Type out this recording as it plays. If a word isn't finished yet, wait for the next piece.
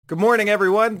Good morning,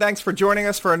 everyone. Thanks for joining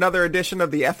us for another edition of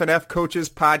the FNF Coaches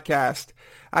Podcast.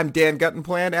 I'm Dan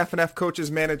Guttenplan, FNF Coaches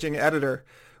Managing Editor.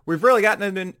 We've really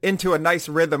gotten into a nice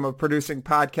rhythm of producing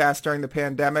podcasts during the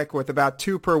pandemic with about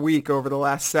 2 per week over the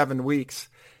last 7 weeks.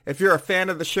 If you're a fan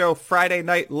of the show Friday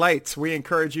Night Lights, we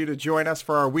encourage you to join us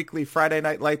for our weekly Friday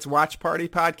Night Lights Watch Party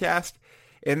podcast.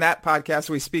 In that podcast,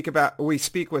 we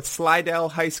speak with Slidell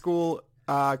High School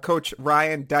coach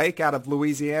Ryan Dyke out of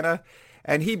Louisiana,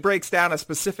 and he breaks down a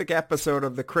specific episode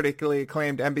of the critically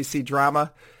acclaimed NBC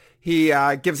drama. He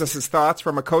gives us his thoughts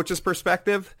from a coach's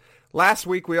perspective. Last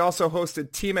week, we also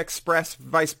hosted Team Express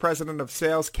Vice President of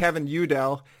Sales Kevin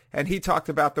Udell, and he talked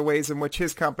about the ways in which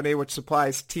his company, which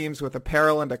supplies teams with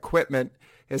apparel and equipment,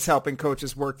 is helping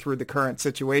coaches work through the current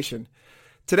situation.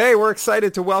 Today, we're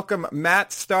excited to welcome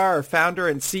Matt Starr, founder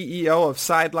and CEO of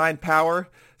Sideline Power.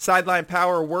 Sideline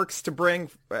Power works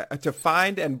to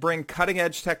find and bring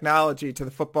cutting-edge technology to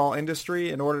the football industry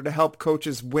in order to help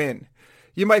coaches win.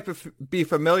 You might be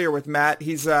familiar with Matt.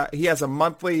 He has a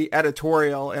monthly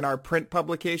editorial in our print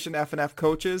publication, FNF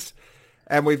Coaches,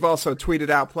 and we've also tweeted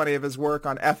out plenty of his work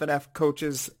on FNF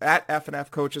Coaches at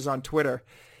FNF Coaches on Twitter.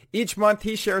 Each month,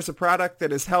 he shares a product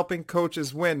that is helping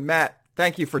coaches win. Matt,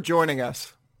 thank you for joining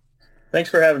us. Thanks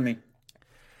for having me.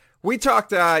 We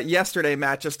talked yesterday,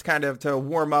 Matt, just kind of to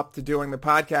warm up to doing the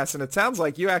podcast, and it sounds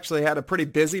like you actually had a pretty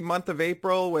busy month of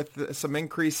April with some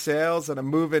increased sales and a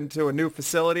move into a new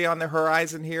facility on the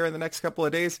horizon here in the next couple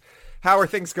of days. How are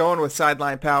things going with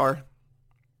Sideline Power?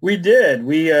 We did.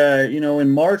 In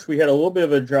March, we had a little bit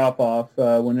of a drop-off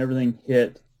when everything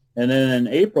hit, and then in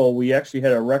April, we actually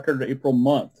had a record April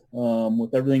month.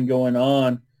 With everything going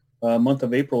on, month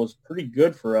of April was pretty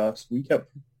good for us. We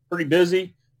kept pretty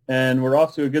busy. And we're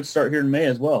off to a good start here in May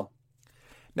as well.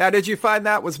 Now, did you find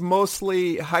that was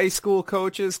mostly high school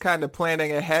coaches kind of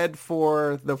planning ahead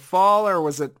for the fall, or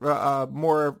was it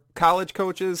more college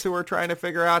coaches who are trying to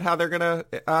figure out how they're going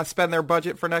to spend their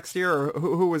budget for next year, or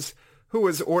who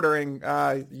was ordering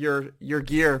your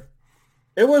gear?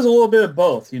 It was a little bit of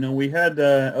both. We had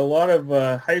a lot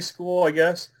of high school, I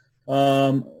guess.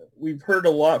 We've heard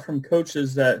a lot from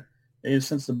coaches that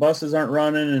since the buses aren't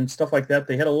running and stuff like that,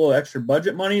 they had a little extra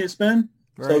budget money to spend.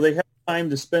 Right. So they had time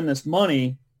to spend this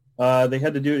money. They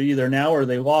had to do it either now or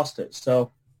they lost it.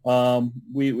 So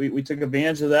we took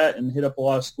advantage of that and hit up a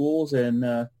lot of schools,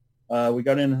 and we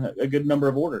got in a good number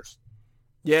of orders.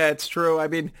 Yeah, it's true. I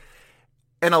mean,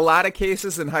 in a lot of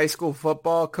cases in high school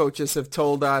football, coaches have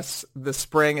told us the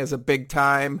spring is a big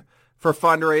time for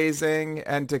fundraising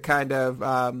and to kind of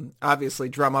obviously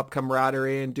drum up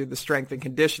camaraderie and do the strength and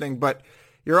conditioning, but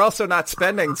you're also not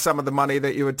spending some of the money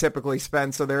that you would typically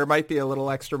spend, so there might be a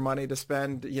little extra money to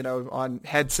spend, on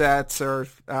headsets or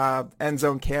end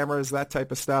zone cameras, that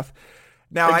type of stuff.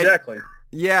 Now, exactly.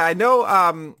 I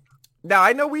know. Now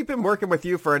I know we've been working with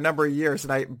you for a number of years,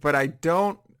 but I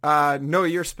don't know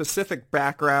your specific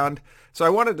background, so I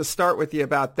wanted to start with you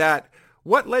about that.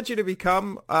 What led you to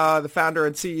become the founder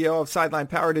and CEO of Sideline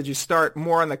Power? Did you start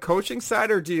more on the coaching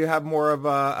side, or do you have more of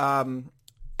a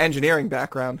engineering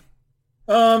background?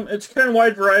 It's kind of a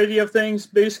wide variety of things.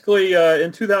 Basically,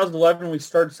 in 2011, we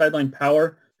started Sideline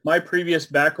Power. My previous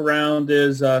background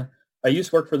is I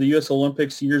used to work for the U.S.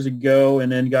 Olympics years ago,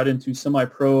 and then got into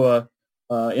semi-pro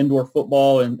indoor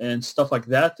football and stuff like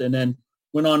that, and then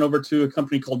went on over to a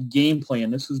company called Game Plan.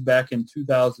 This was back in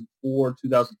 2004,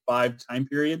 2005 time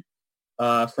period.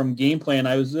 From Game Plan,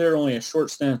 I was there only a short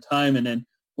stint of time, and then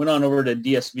went on over to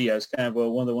DSV. I was kind of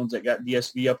one of the ones that got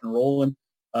DSV up and rolling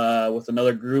with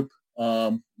another group.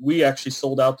 We actually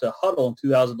sold out to Huddle in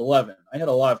 2011. I had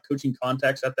a lot of coaching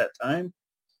contacts at that time,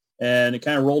 and it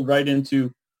kind of rolled right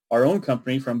into our own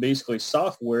company from basically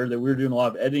software that we were doing a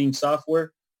lot of editing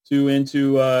software to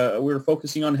into we were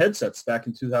focusing on headsets back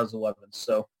in 2011.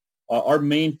 So our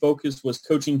main focus was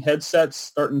coaching headsets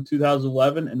starting in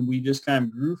 2011, and we just kind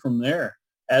of grew from there,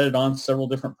 added on several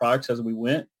different products as we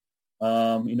went.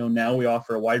 Now we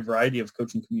offer a wide variety of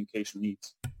coaching communication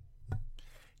needs.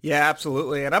 Yeah,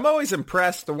 absolutely. And I'm always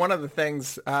impressed. One of the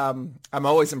things I'm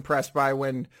always impressed by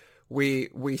when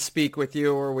we speak with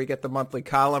you or we get the monthly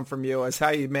column from you is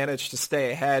how you manage to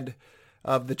stay ahead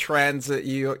of the trends that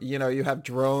you have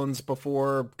drones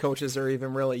before coaches are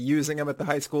even really using them at the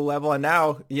high school level. And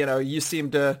now, you see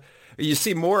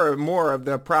more and more of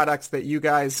the products that you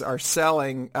guys are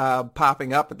selling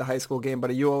popping up at the high school game,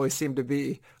 but you always seem to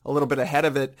be a little bit ahead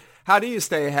of it. How do you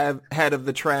stay ahead of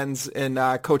the trends in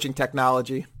coaching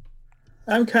technology?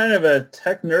 I'm kind of a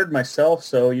tech nerd myself,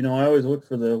 so, I always look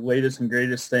for the latest and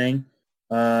greatest thing.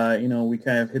 We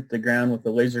kind of hit the ground with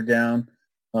the laser down.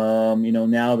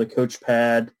 Now the coach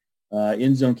pad,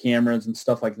 end zone cameras and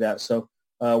stuff like that. So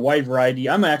wide variety.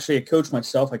 I'm actually a coach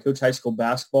myself. I coach high school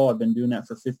basketball. I've been doing that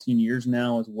for 15 years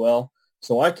now as well.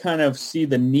 So I kind of see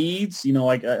the needs.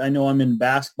 Like I know I'm in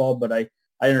basketball, but I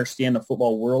understand the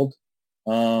football world.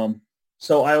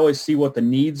 So I always see what the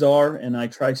needs are, and I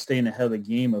try staying ahead of the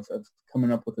game of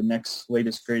coming up with the next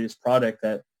latest, greatest product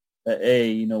that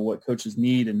what coaches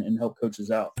need and help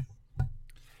coaches out.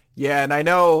 Yeah, and I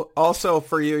know also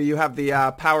for you, you have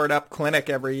the Powered Up Clinic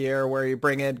every year where you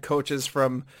bring in coaches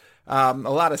from a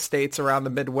lot of states around the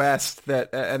Midwest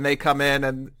and they come in,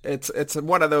 and it's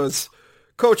one of those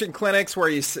coaching clinics where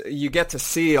you get to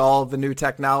see all the new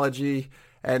technology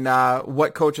and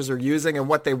what coaches are using and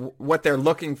what they're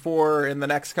looking for in the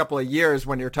next couple of years.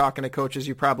 When you're talking to coaches,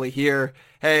 you probably hear,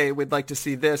 "Hey, we'd like to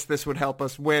see this. This would help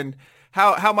us win."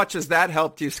 How much has that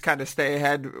helped you kind of stay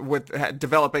ahead with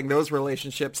developing those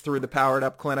relationships through the Powered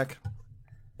Up Clinic?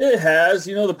 It has.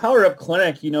 The Powered Up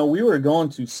Clinic, we were going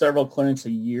to several clinics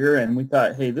a year, and we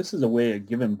thought, hey, this is a way of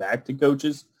giving back to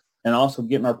coaches and also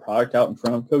getting our product out in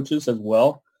front of coaches as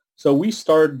well. So we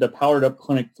started the Powered Up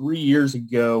Clinic 3 years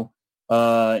ago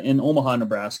in Omaha,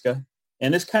 Nebraska,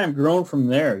 and it's kind of grown from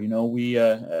there. We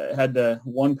had the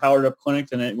one Powered Up Clinic,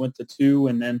 and it went to 2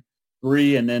 and then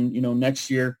 3, and then, next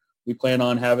year, we plan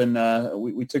on having,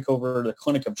 we took over the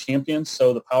Clinic of Champions.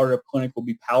 So the Powered Up Clinic will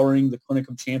be powering the Clinic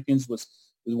of Champions, was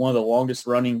one of the longest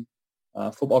running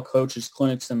football coaches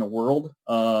clinics in the world.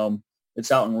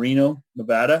 It's out in Reno,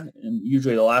 Nevada, and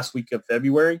usually the last week of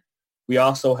February. We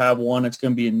also have one that's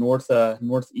going to be in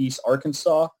northeast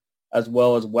Arkansas, as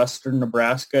well as western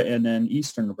Nebraska and then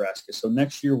eastern Nebraska. So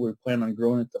next year we plan on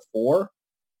growing it to 4.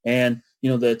 And,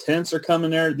 the attendants are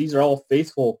coming there. These are all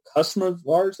faithful customers of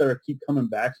ours that keep coming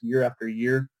back year after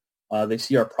year. They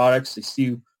see our products. They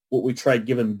see what we try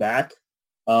giving back.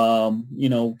 Kind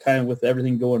of with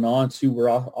everything going on, too, we're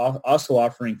also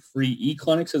offering free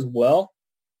e-clinics as well.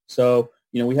 So,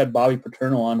 we had Bobby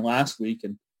Paterno on last week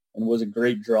and was a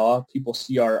great draw. People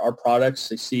see our products.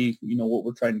 They see, what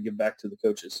we're trying to give back to the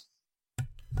coaches.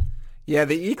 Yeah,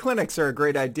 the e-clinics are a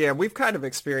great idea. We've kind of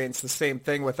experienced the same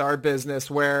thing with our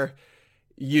business where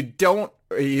you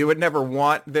would never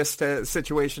want this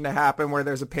situation to happen where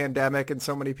there's a pandemic and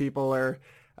so many people are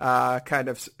kind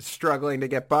of struggling to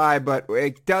get by, but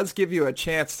it does give you a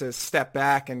chance to step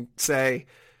back and say,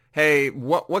 hey,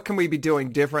 what can we be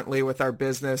doing differently with our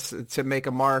business to make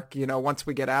a mark, once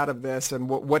we get out of this? And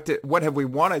what have we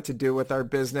wanted to do with our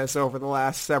business over the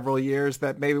last several years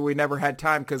that maybe we never had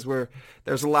time because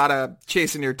there's a lot of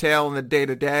chasing your tail in the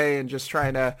day-to-day and just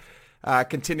trying to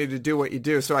continue to do what you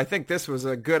do. So I think this was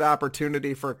a good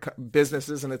opportunity for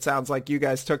businesses, and it sounds like you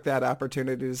guys took that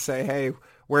opportunity to say, hey,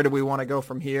 where do we want to go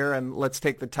from here? And let's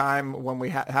take the time when we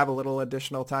have a little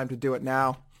additional time to do it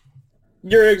now.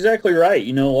 You're exactly right.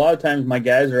 A lot of times my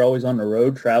guys are always on the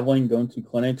road traveling, going to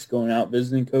clinics, going out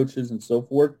visiting coaches and so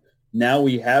forth. Now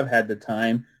we have had the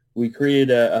time. We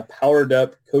created a Powered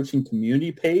Up coaching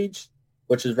community page,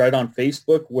 which is right on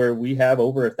Facebook, where we have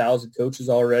over 1,000 coaches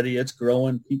already. It's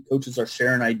growing. Coaches are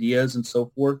sharing ideas and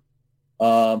so forth.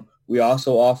 We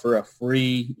also offer a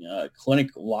free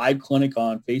live clinic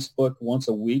on Facebook once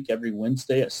a week, every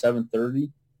Wednesday at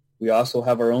 7:30. We also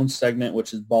have our own segment,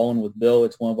 which is Ballin' with Bill.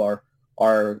 It's one of our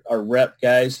rep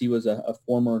guys. He was a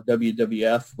former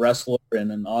WWF wrestler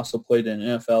and then also played in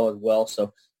NFL as well.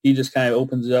 So he just kind of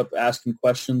opens it up, asking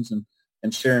questions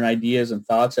and sharing ideas and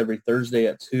thoughts every Thursday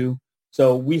at 2.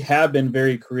 So we have been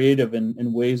very creative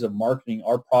in ways of marketing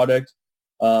our product,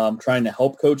 trying to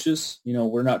help coaches.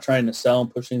 We're not trying to sell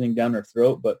and push anything down their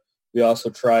throat, but we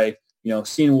also try,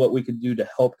 seeing what we could do to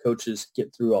help coaches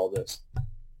get through all this.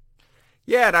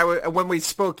 Yeah, and when we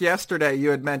spoke yesterday, you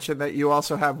had mentioned that you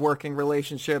also have working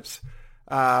relationships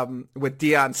with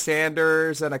Deion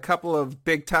Sanders and a couple of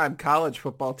big-time college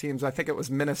football teams. I think it was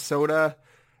Minnesota,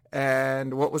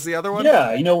 and what was the other one?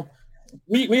 Yeah,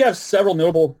 we have several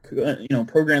notable,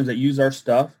 programs that use our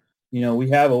stuff. We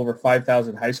have over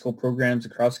 5,000 high school programs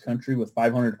across the country with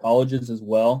 500 colleges as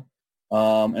well.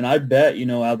 And I bet,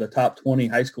 out of the top 20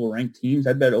 high school ranked teams,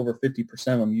 I bet over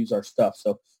 50% of them use our stuff.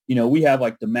 So, we have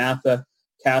like DeMatha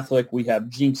Catholic, we have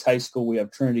Jinx High School, we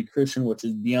have Trinity Christian, which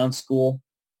is Dion's school,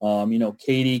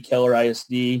 Katy, Keller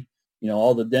ISD,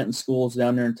 all the Denton schools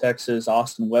down there in Texas,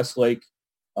 Austin, Westlake,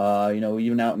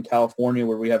 even out in California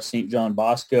where we have St. John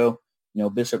Bosco,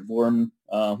 Bishop Gorman.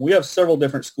 We have several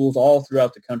different schools all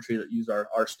throughout the country that use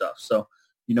our stuff. So,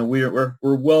 we're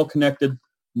well connected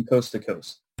from coast to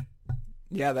coast.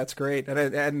 Yeah, that's great.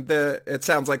 And it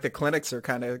sounds like the clinics are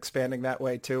kind of expanding that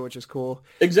way too, which is cool.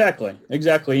 Exactly.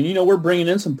 And, we're bringing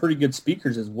in some pretty good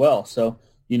speakers as well. So,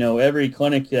 every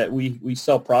clinic that we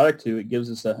sell product to, it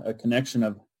gives us a connection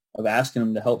of asking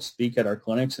them to help speak at our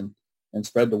clinics. And, and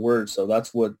spread the word. So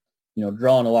that's what,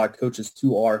 drawing a lot of coaches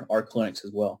to our clinics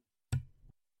as well.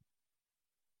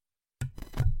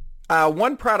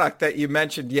 One product that you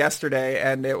mentioned yesterday,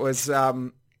 and it was,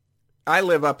 I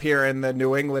live up here in the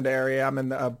New England area. I'm in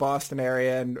the Boston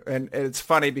area, and it's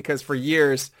funny because for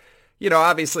years,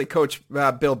 obviously Coach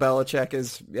Bill Belichick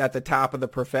is at the top of the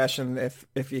profession.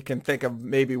 If you can think of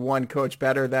maybe one coach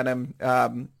better than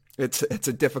him, it's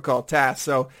a difficult task.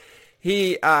 So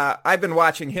I've been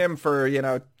watching him for,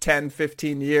 10,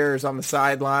 15 years on the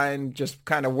sideline, just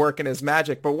kind of working his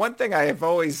magic. But one thing I have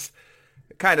always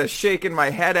kind of shaking my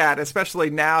head at,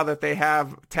 especially now that they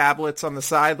have tablets on the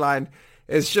sideline,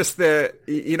 is just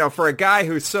for a guy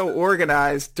who's so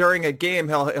organized during a game,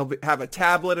 he'll have a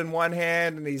tablet in one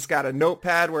hand and he's got a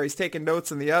notepad where he's taking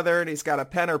notes in the other, and he's got a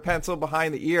pen or pencil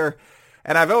behind the ear.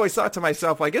 And I've always thought to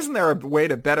myself, like, isn't there a way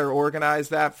to better organize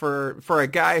that for a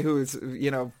guy who's,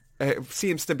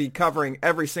 seems to be covering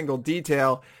every single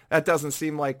detail? That doesn't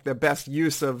seem like the best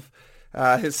use of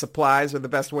his supplies or the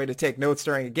best way to take notes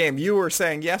during a game. You were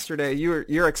saying yesterday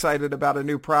you're excited about a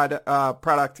new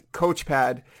product, Coach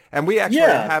Pad, and we actually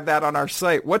have that on our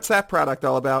site. What's that product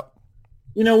all about?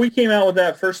 We came out with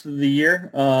that first of the year.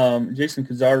 Jason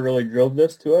Kazar really drove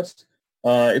this to us.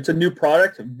 It's a new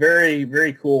product, very,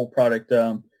 very cool product,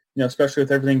 especially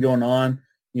with everything going on,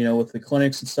 with the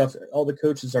clinics and stuff. All the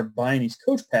coaches are buying these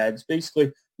Coach Pads.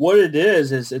 Basically, what it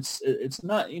is it's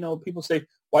not, people say,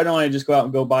 why don't I just go out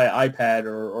and go buy an iPad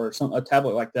or a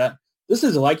tablet like that? This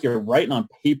is like you're writing on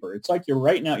paper. It's like you're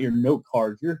writing out your note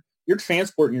cards. You're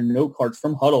transporting your note cards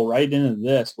from Huddle right into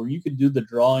this, where you could do the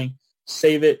drawing,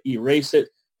 save it, erase it.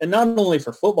 And not only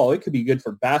for football, it could be good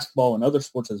for basketball and other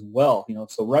sports as well.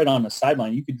 So right on the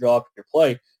sideline, you could draw up your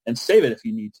play and save it if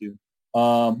you need to.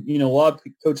 A lot of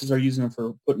coaches are using them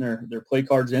for putting their play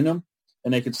cards in them,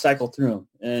 and they could cycle through them.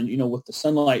 And, with the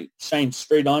sunlight shining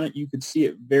straight on it, you could see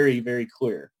it very, very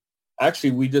clear.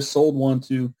 Actually, we just sold one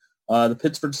to the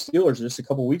Pittsburgh Steelers just a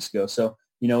couple weeks ago. So,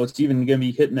 it's even going to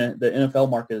be hitting the NFL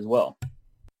market as well.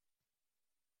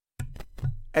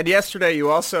 And yesterday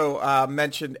you also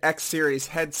mentioned X Series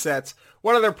headsets.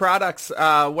 What other products,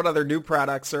 what other new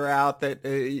products are out that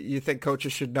you think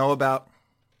coaches should know about?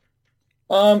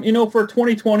 For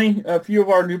 2020, a few of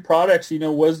our new products,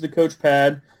 was the Coach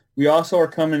Pad. We also are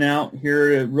coming out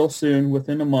here real soon,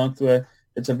 within a month.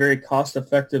 It's a very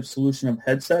cost-effective solution of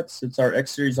headsets. It's our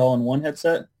X Series all-in-one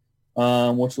headset,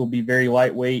 which will be very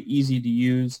lightweight, easy to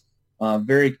use,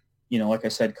 very, like I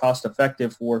said,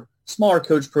 cost-effective for smaller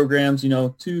coach programs,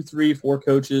 2, 3, 4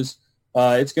 coaches.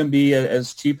 It's going to be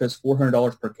as cheap as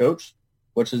 $400 per coach,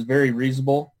 which is very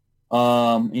reasonable,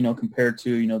 compared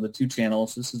to, the 2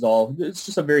 channels. It's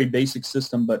just a very basic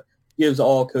system, but gives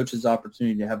all coaches the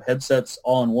opportunity to have headsets,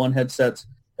 all-in-one headsets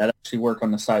that actually work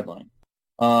on the sideline.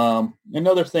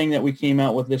 Another thing that we came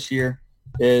out with this year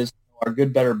is our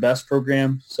Good, Better, Best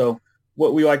program. So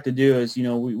what we like to do is,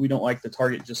 we don't like to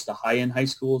target just the high-end high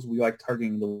schools. We like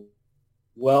targeting the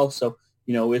well. So,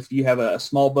 if you have a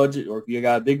small budget or if you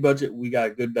got a big budget, we got a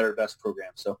Good, Better, Best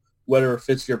program. So whether it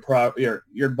fits your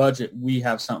budget, we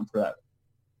have something for that.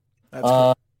 That's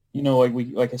cool.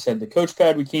 Like I said, the Coach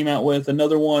Pad we came out with.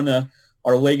 Another one,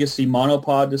 our Legacy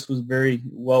Monopod. This was very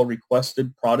well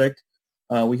requested product.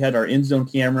 We had our end zone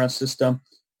camera system.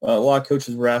 A lot of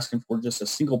coaches were asking for just a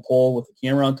single pole with a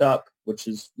camera on top, which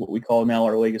is what we call now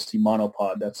our Legacy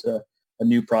Monopod. That's a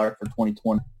new product for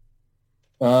 2020.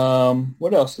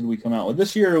 What else did we come out with?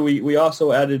 This year, we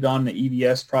also added on the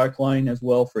EVS product line as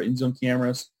well for end zone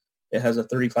cameras. It has a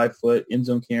 35-foot end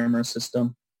zone camera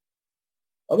system.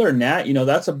 Other than that,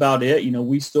 that's about it.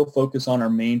 We still focus on our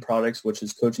main products, which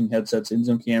is coaching headsets, end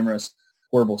zone cameras,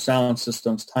 portable sound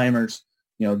systems, timers,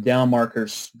 down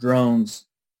markers, drones,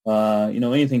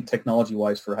 anything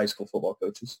technology-wise for high school football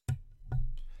coaches.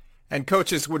 And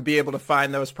coaches would be able to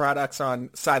find those products on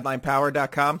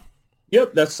sidelinepower.com?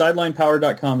 Yep, that's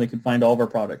sidelinepower.com. They can find all of our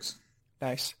products.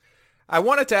 Nice. I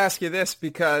wanted to ask you this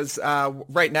because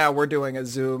right now we're doing a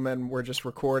Zoom and we're just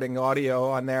recording audio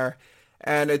on there.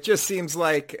 And it just seems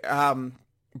like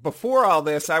before all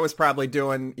this, I was probably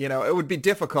doing, it would be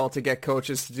difficult to get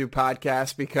coaches to do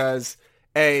podcasts because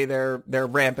A, they're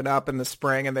ramping up in the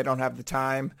spring and they don't have the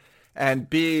time. And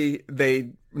B,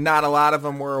 not a lot of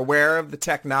them were aware of the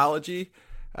technology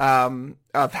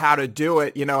of how to do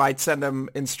it. I'd send them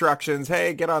instructions,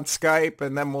 hey, get on Skype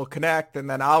and then we'll connect and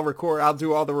then I'll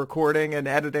do all the recording and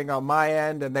editing on my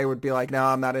end. And they would be like, no,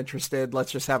 I'm not interested.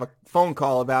 Let's just have a phone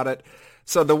call about it.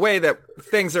 So the way that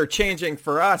things are changing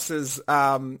for us is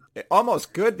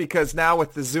almost good because now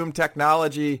with the Zoom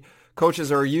technology,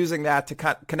 coaches are using that to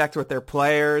connect with their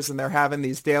players and they're having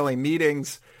these daily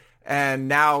meetings. And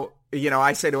now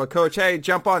I say to a coach, hey,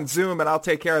 jump on Zoom and I'll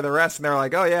take care of the rest. And they're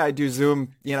like, oh yeah, I do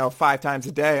Zoom, 5 times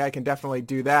a day. I can definitely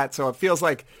do that. So it feels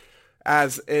like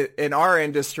as in our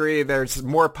industry, there's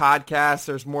more podcasts,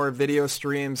 there's more video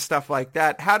streams, stuff like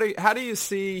that. How do you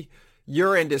see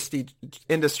your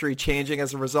industry changing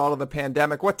as a result of the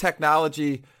pandemic? What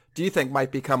technology do you think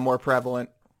might become more prevalent?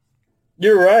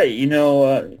 You're right.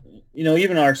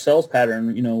 Even our sales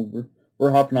pattern,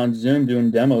 we're hopping on Zoom doing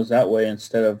demos that way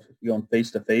instead of going face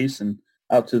to face and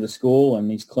out to the school and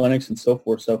these clinics and so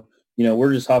forth. So,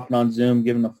 we're just hopping on Zoom,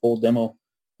 giving a full demo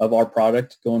of our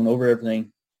product, going over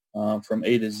everything from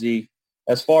A to Z.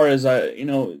 As far as,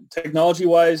 technology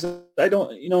wise, I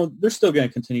don't, they're still going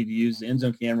to continue to use the end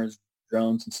zone cameras,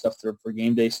 drones and stuff for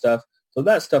game day stuff. So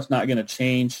that stuff's not going to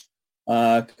change.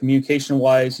 Communication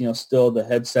wise, still the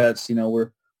headsets,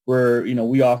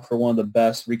 we offer one of the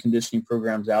best reconditioning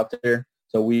programs out there.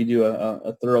 So we do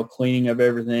a thorough cleaning of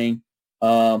everything.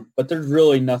 But there's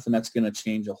really nothing that's going to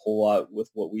change a whole lot with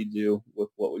what we do, with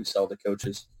what we sell to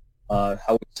coaches. How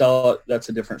we sell it, that's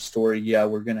a different story. Yeah,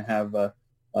 we're going to have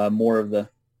more of the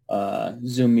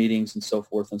Zoom meetings and so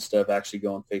forth instead of actually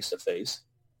going face-to-face.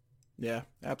 Yeah,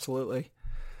 absolutely.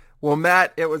 Well,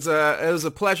 Matt, it was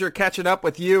a pleasure catching up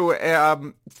with you.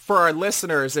 For our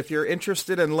listeners, if you're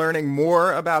interested in learning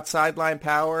more about Sideline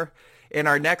Power, in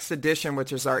our next edition,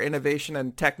 which is our Innovation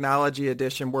and Technology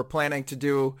edition, we're planning to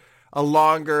do a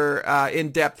longer,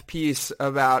 in-depth piece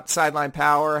about Sideline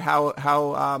Power, how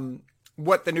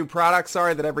what the new products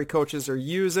are that every coaches are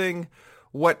using,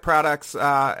 what products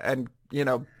and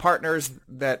partners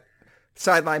that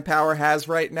Sideline Power has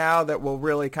right now that will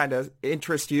really kind of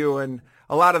interest you, and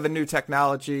a lot of the new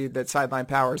technology that Sideline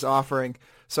Power is offering.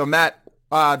 So Matt,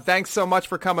 thanks so much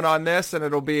for coming on this, and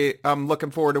I'm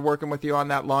looking forward to working with you on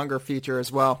that longer feature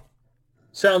as well.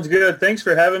 Sounds good. Thanks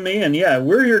for having me. And yeah,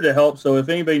 we're here to help. So if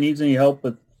anybody needs any help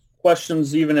with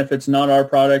questions, even if it's not our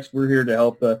products, we're here to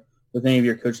help with any of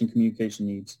your coaching communication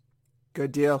needs.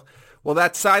 Good deal. Well,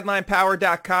 that's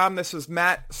SidelinePower.com. This was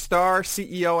Matt Starr,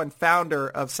 CEO and founder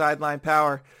of Sideline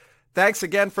Power. Thanks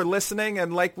again for listening.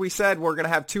 And like we said, we're going to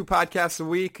have 2 podcasts a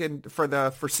week and for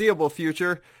the foreseeable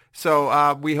future.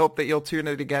 So we hope that you'll tune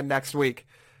in again next week.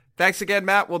 Thanks again,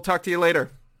 Matt. We'll talk to you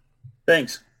later.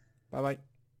 Thanks. Bye-bye.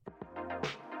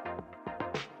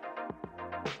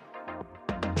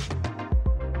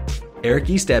 Eric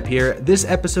Estep here. This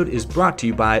episode is brought to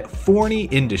you by Forney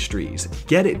Industries.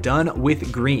 Get it done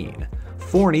with green.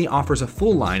 Forney offers a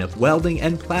full line of welding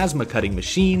and plasma cutting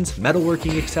machines,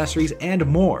 metalworking accessories, and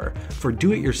more. For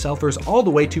do-it-yourselfers all the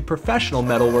way to professional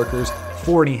metalworkers,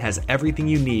 Forney has everything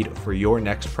you need for your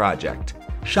next project.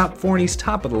 Shop Forney's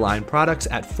top-of-the-line products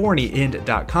at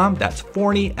forneyInd.com. That's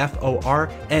Forney,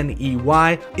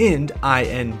 Forney,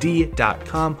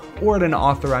 Ind.com, or at an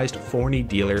authorized Forney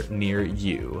dealer near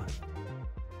you.